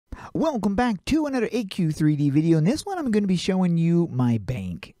Welcome back to another AQ3D video. In this one, I'm going to be showing you my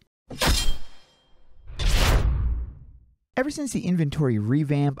bank. Ever since the inventory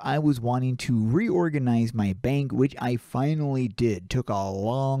revamp, I was wanting to reorganize my bank, which I finally did. Took a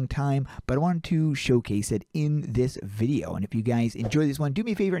long time, but I wanted to showcase it in this video. And if you guys enjoy this one, do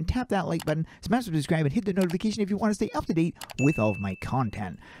me a favor and tap that like button, smash the subscribe, and hit the notification if you want to stay up to date with all of my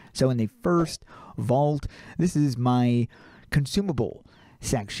content. So in the first vault, this is my consumable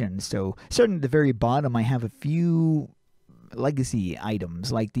section. So starting at the very bottom, I have a few legacy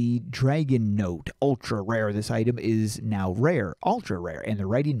items like the Dragon Note, ultra rare. This item is now rare, ultra rare, and the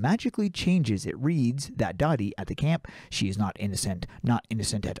writing magically changes. It reads that Dottie at the camp, she is not innocent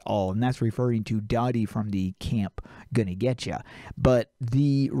at all, and that's referring to Dottie from the camp Gonna Getcha. But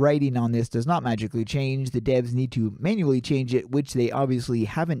the writing on this does not magically change. The devs need to manually change it, which they obviously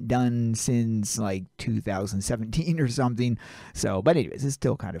haven't done since like 2017 or something. So, but anyways, it's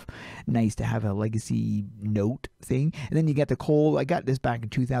still kind of nice to have a legacy note thing. And then you get the coal. I got this back in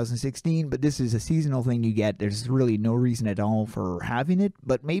 2016, but this is a seasonal thing you get. There's really no reason at all for having it,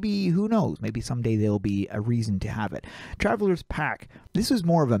 but maybe, who knows, maybe someday there'll be a reason to have it. Traveler's Pack. This was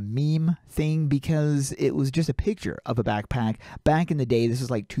more of a meme thing because it was just a picture of a backpack back in the day. This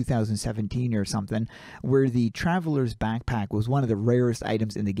is like 2017 or something, where the Traveler's Backpack was one of the rarest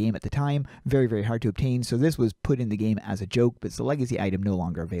items in the game at the time. Very, very hard to obtain, so this was put in the game as a joke, but it's a legacy item no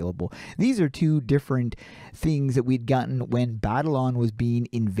longer available. These are two different things that we'd gotten when Babylon was being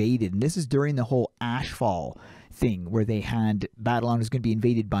invaded, and this is during the whole Ashfall thing where they had Babylon was going to be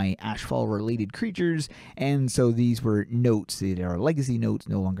invaded by Ashfall related creatures, and so these were notes that are legacy notes,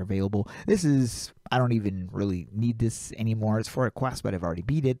 no longer available. This is, I don't even really need this anymore. It's for a quest, but I've already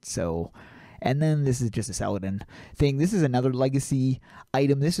beat it, so. And then this is just a Saladin thing. This is another legacy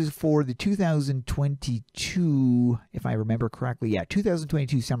item. This is for the 2022, if I remember correctly. Yeah,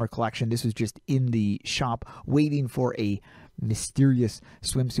 2022 summer collection. This was just in the shop waiting for a mysterious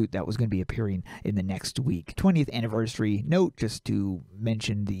swimsuit that was going to be appearing in the next week. 20th anniversary note, just to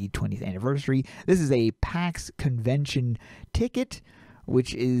mention the 20th anniversary. This is a PAX convention ticket,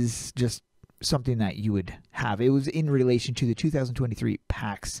 which is just something that you would have. It was in relation to the 2023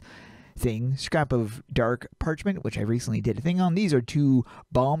 PAX thing. Scrap of dark parchment, which I recently did a thing on. These are two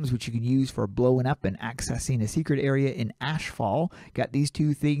bombs which you can use for blowing up and accessing a secret area in Ashfall. Got these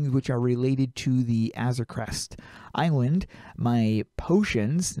two things which are related to the Azurcrest Island. My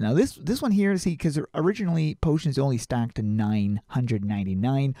potions. Now this one here, see, because originally potions only stacked to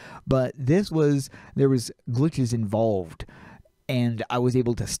 999, but there was glitches involved, and I was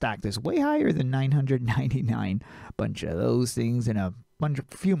able to stack this way higher than 999. Bunch of those things and a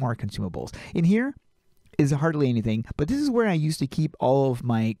few more consumables. In here is hardly anything, but this is where I used to keep all of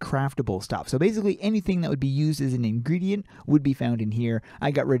my craftable stuff. So basically anything that would be used as an ingredient would be found in here.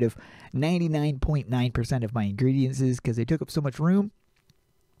 I got rid of 99.9% of my ingredients because they took up so much room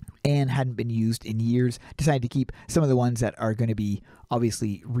and hadn't been used in years. Decided to keep some of the ones that are going to be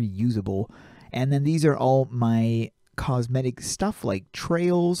obviously reusable. And then these are all my cosmetic stuff like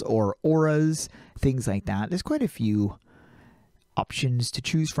trails or auras, things like that. There's quite a few options to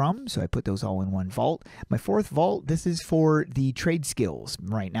choose from, so I put those all in one vault. My fourth vault, this is for the trade skills.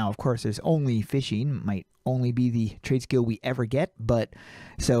 Right now, of course, there's only fishing, might only be the trade skill we ever get, but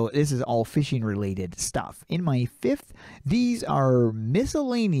so this is all fishing related stuff. In my fifth, these are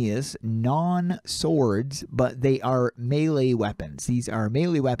miscellaneous non-swords, but they are melee weapons. These are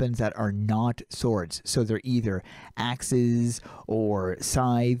melee weapons that are not swords, so they're either axes or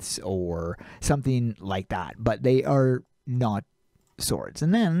scythes or something like that, but they are not swords.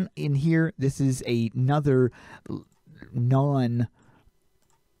 And then in here, this is another non-sword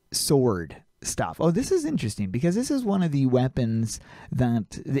stuff. Oh, this is interesting because this is one of the weapons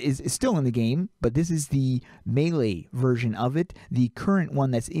that is still in the game, but this is the melee version of it. The current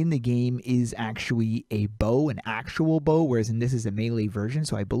one that's in the game is actually a bow, an actual bow, whereas this is a melee version.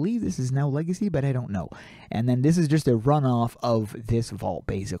 So I believe this is now legacy, but I don't know. And then this is just a runoff of this vault,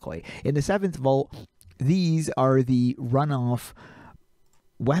 basically. In the seventh vault, these are the runoff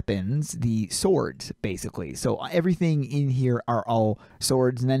weapons, the swords, basically. So everything in here are all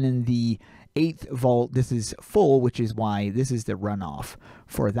swords. And then in the eighth vault, this is full, which is why this is the runoff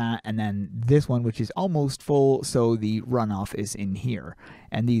for that. And then this one, which is almost full, so the runoff is in here.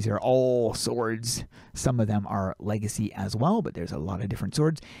 And these are all swords. Some of them are legacy as well, but there's a lot of different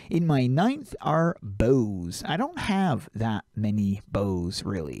swords. In my ninth are bows. I don't have that many bows,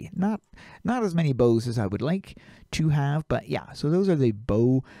 really. Not as many bows as I would like to have, but yeah. So those are the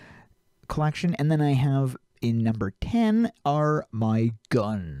bow collection. And then I have in number 10 are my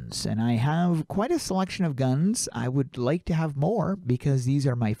guns. And I have quite a selection of guns. I would like to have more because these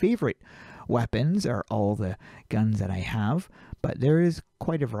are my favorite weapons, are all the guns that I have. But there is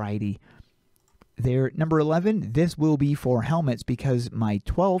quite a variety there. Number 11, this will be for helmets because my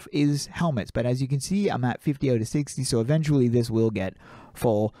 12 is helmets. But as you can see, I'm at 50 out of 60, so eventually this will get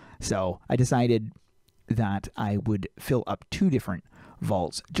full. So I decided that I would fill up 2 different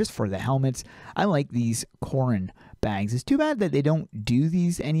vaults just for the helmets. I like these Corin bags. It's too bad that they don't do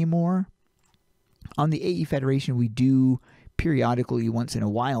these anymore. On the AE Federation, we do periodically, once in a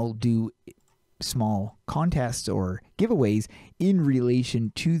while, do small contests or giveaways in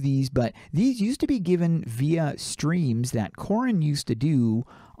relation to these, but these used to be given via streams that Corin used to do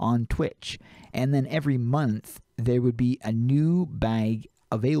on Twitch, and then every month there would be a new bag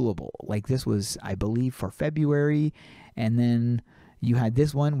available. Like this was, I believe, for February, and then you had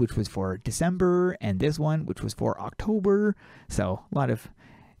this one which was for December, and this one which was for October. So a lot of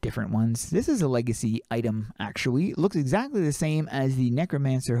different ones. This is a legacy item, actually. It looks exactly the same as the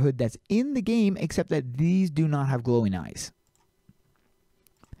Necromancer hood that's in the game, except that these do not have glowing eyes.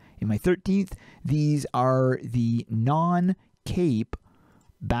 In my 13th, these are the non-cape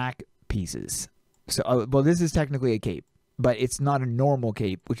back pieces. So, well, this is technically a cape, but it's not a normal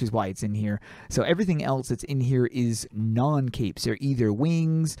cape, which is why it's in here. So everything else that's in here is non-capes. They're either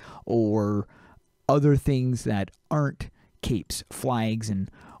wings or other things that aren't capes, flags, and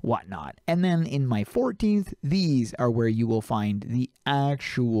whatnot. And then in my 14th, these are where you will find the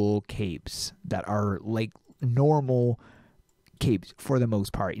actual capes that are like normal capes for the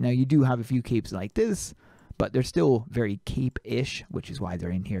most part. Now, you do have a few capes like this, but they're still very cape-ish, which is why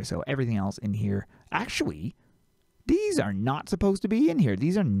they're in here. So everything else in here, actually, these are not supposed to be in here.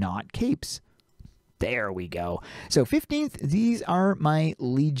 These are not capes. There we go. So 15th, these are my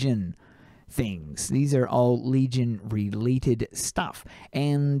Legion things. These are all Legion related stuff,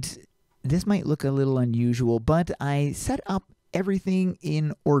 and this might look a little unusual, but I set up everything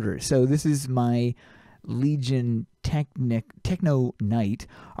in order. So this is my Legion Techno Knight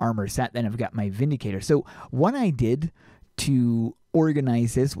armor set. Then I've got my Vindicator. So what I did to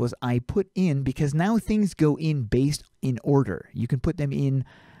organize this was I put in, because now things go in based in order. You can put them in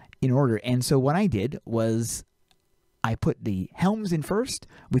order. And so what I did was I put the helms in first,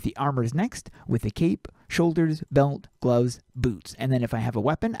 with the armors next, with the cape, shoulders, belt, gloves, boots. And then if I have a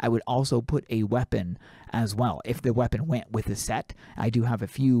weapon, I would also put a weapon as well. If the weapon went with a set, I do have a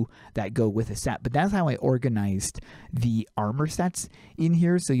few that go with a set. But that's how I organized the armor sets in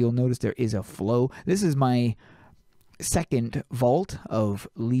here. So you'll notice there is a flow. This is my second vault of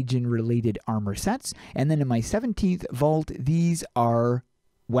Legion-related armor sets. And then in my 17th vault, these are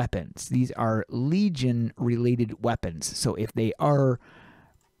weapons. These are Legion-related weapons. So if they are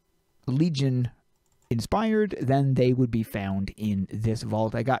Legion-inspired, then they would be found in this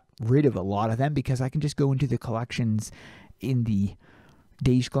vault. I got rid of a lot of them because I can just go into the collections in the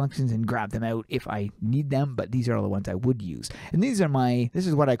Dage collections and grab them out if I need them, but these are all the ones I would use. And these are this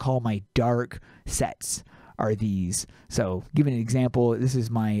is what I call my dark sets. Are these. So, give an example, this is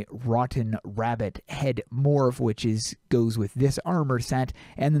my Rotten Rabbit head morph, which goes with this armor set,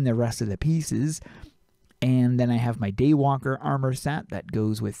 and then the rest of the pieces. And then I have my Daywalker armor set that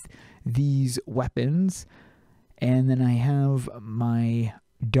goes with these weapons. And then I have my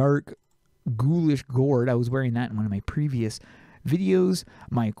Dark Ghoulish Gourd. I was wearing that in one of my previous videos.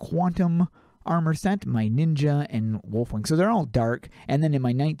 My Quantum armor set, my Ninja, and Wolfwing. So they're all dark. And then in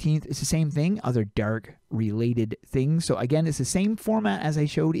my 19th, it's the same thing, other dark related things. So again, it's the same format as I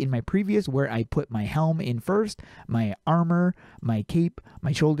showed in my previous, where I put my helm in first, my armor, my cape,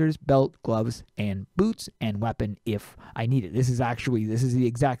 my shoulders, belt, gloves, and boots, and weapon if I need it. This is the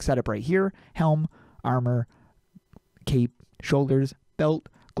exact setup right here. Helm, armor, cape, shoulders, belt,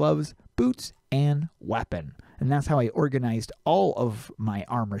 gloves, boots, and weapon. And that's how I organized all of my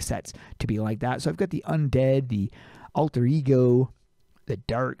armor sets to be like that. So I've got the Undead, the Alter Ego, the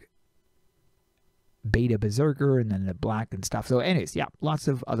Dark Beta Berserker, and then the Black and stuff. So anyways, yeah, lots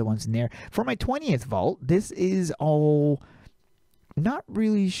of other ones in there. For my 20th vault, this is all, not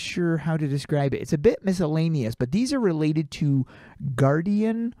really sure how to describe it. It's a bit miscellaneous, but these are related to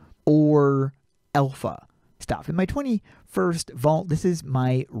Guardian or Alpha stuff. In my 21st vault, this is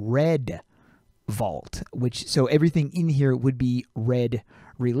my red vault, so everything in here would be red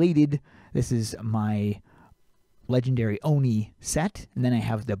related. This is my legendary Oni set, and then I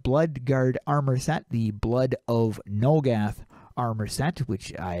have the Blood Guard armor set, the Blood of Nolgath armor set,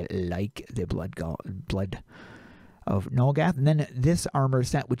 which I like, the Blood of Nolgath, and then this armor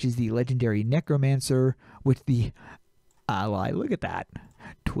set, which is the legendary Necromancer with the ally. Look at that.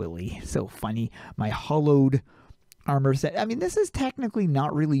 Twilly. So funny. My hollowed armor set. I mean, this is technically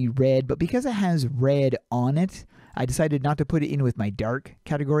not really red, but because it has red on it, I decided not to put it in with my dark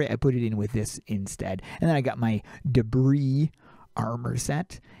category. I put it in with this instead. And then I got my debris armor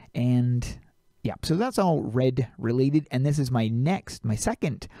set. And yeah, so that's all red related. And this is my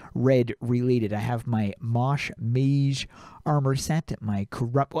second red related. I have my Mosh Mage armor set, my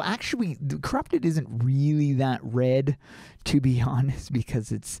well, actually, the corrupted isn't really that red, to be honest,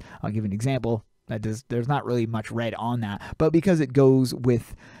 because I'll give an example. There's not really much red on that, but because it goes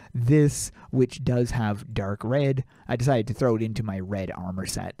with this, which does have dark red, I decided to throw it into my red armor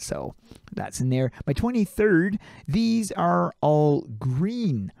set, so that's in there. My 23rd, these are all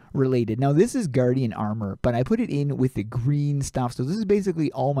green related. Now this is Guardian armor, but I put it in with the green stuff, so this is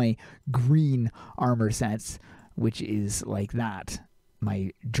basically all my green armor sets, which is like that.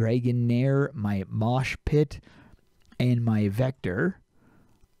 My Dragonair, my Mosh Pit, and my Vector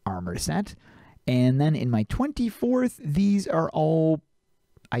armor set. And then in my 24th, these are all,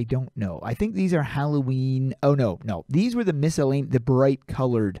 I don't know. I think these are Halloween. Oh, no. These were the bright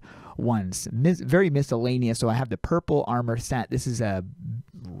colored ones. Very miscellaneous. So I have the purple armor set. This is I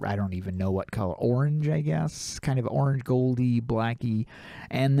don't even know what color. Orange, I guess. Kind of orange, goldy, blacky.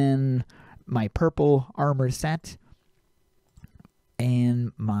 And then my purple armor set.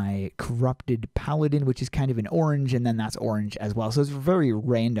 And my corrupted paladin, which is kind of an orange. And then that's orange as well. So it's a very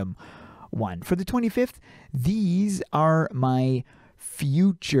random one. For the 25th, these are my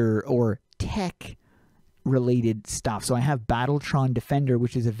future or tech related stuff. So I have Battletron Defender,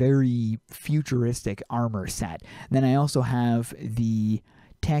 which is a very futuristic armor set. Then I also have the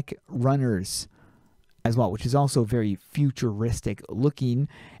Tech Runners as well, which is also very futuristic looking.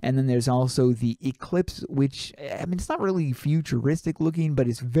 And then there's also the Eclipse, which, I mean, it's not really futuristic looking, but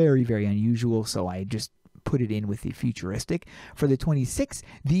it's very, very unusual. So I just put it in with the futuristic. For the 26th,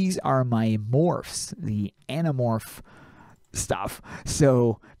 these are my morphs, the Animorph stuff.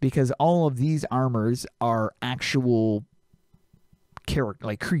 So because all of these armors are actual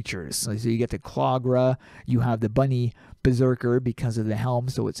creatures. So you get the Clogra, you have the Bunny Berserker because of the helm,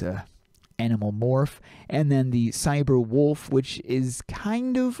 so it's a animal morph, and then the Cyber Wolf, which is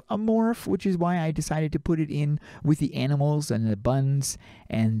kind of a morph, which is why I decided to put it in with the animals and the buns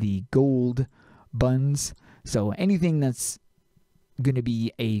and the gold buns. So anything that's going to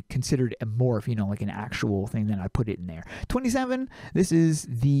be considered a morph, you know, like an actual thing, then I put it in there. 27, this is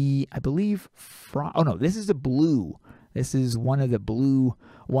the, I believe, this is the blue. This is one of the blue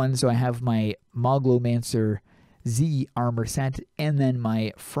ones. So I have my Moglomancer Z armor set and then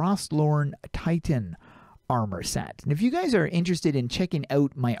my Frostlorn Titan armor set. And if you guys are interested in checking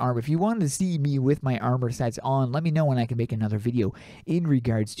out my armor, if you want to see me with my armor sets on, let me know and I can make another video in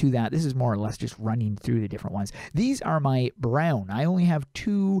regards to that. This is more or less just running through the different ones. These are my brown. I only have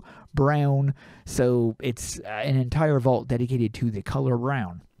 2 brown, so it's an entire vault dedicated to the color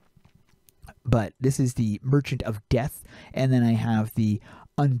brown. But this is the Merchant of Death, and then I have the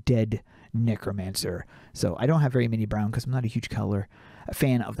Undead Necromancer. So I don't have very many brown because I'm not a huge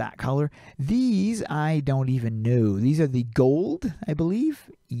fan of that color. These I don't even know. These are the gold, I believe.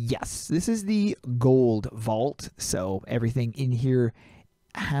 Yes, this is the gold vault. So everything in here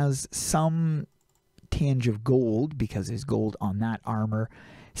has some tinge of gold because there's gold on that armor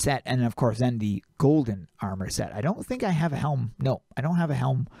set. And of course then the golden armor set. I don't think I have a helm. No, I don't have a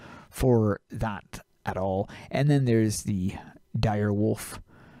helm for that at all. And then there's the Dire Wolf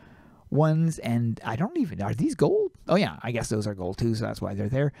ones, and I don't even, are these gold? Oh yeah, I guess those are gold too, so that's why they're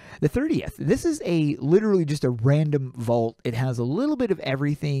there. The 30th, this is literally just a random vault. It has a little bit of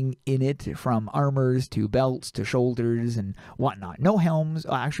everything in it, from armors to belts to shoulders and whatnot. No helms.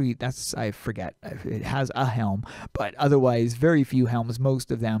 Oh, actually, I forget. It has a helm, but otherwise very few helms.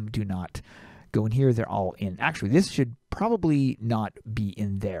 Most of them do not go in here. They're all in. Actually, this should probably not be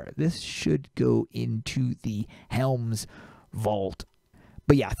in there. This should go into the helms vault.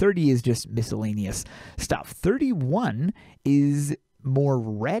 But yeah, 30 is just miscellaneous stuff. 31 is more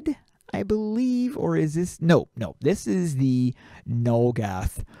red, I believe, or is this? No, this is the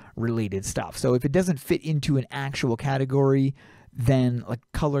Nolgath related stuff. So if it doesn't fit into an actual category, then like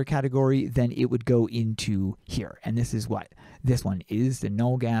color category, then it would go into here. And this is what this one is, the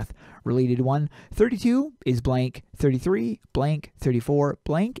Nolgath related one. 32 is blank, 33 blank, 34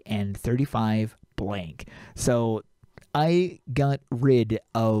 blank, and 35 blank. So I got rid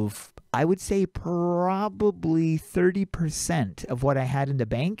of, I would say, probably 30% of what I had in the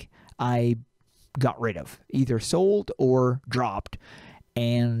bank. I got rid of, either sold or dropped,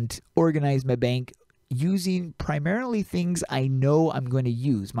 and organized my bank using primarily things I know I'm going to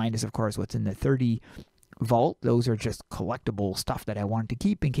use, minus, of course, what's in the 30 vault. Those are just collectible stuff that I wanted to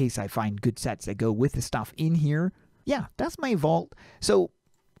keep in case I find good sets that go with the stuff in here. Yeah, that's my vault. So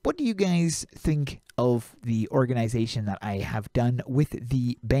what do you guys think of the organization that I have done with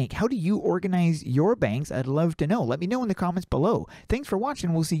the bank? How do you organize your banks? I'd love to know. Let me know in the comments below. Thanks for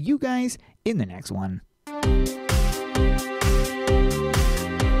watching. We'll see you guys in the next one.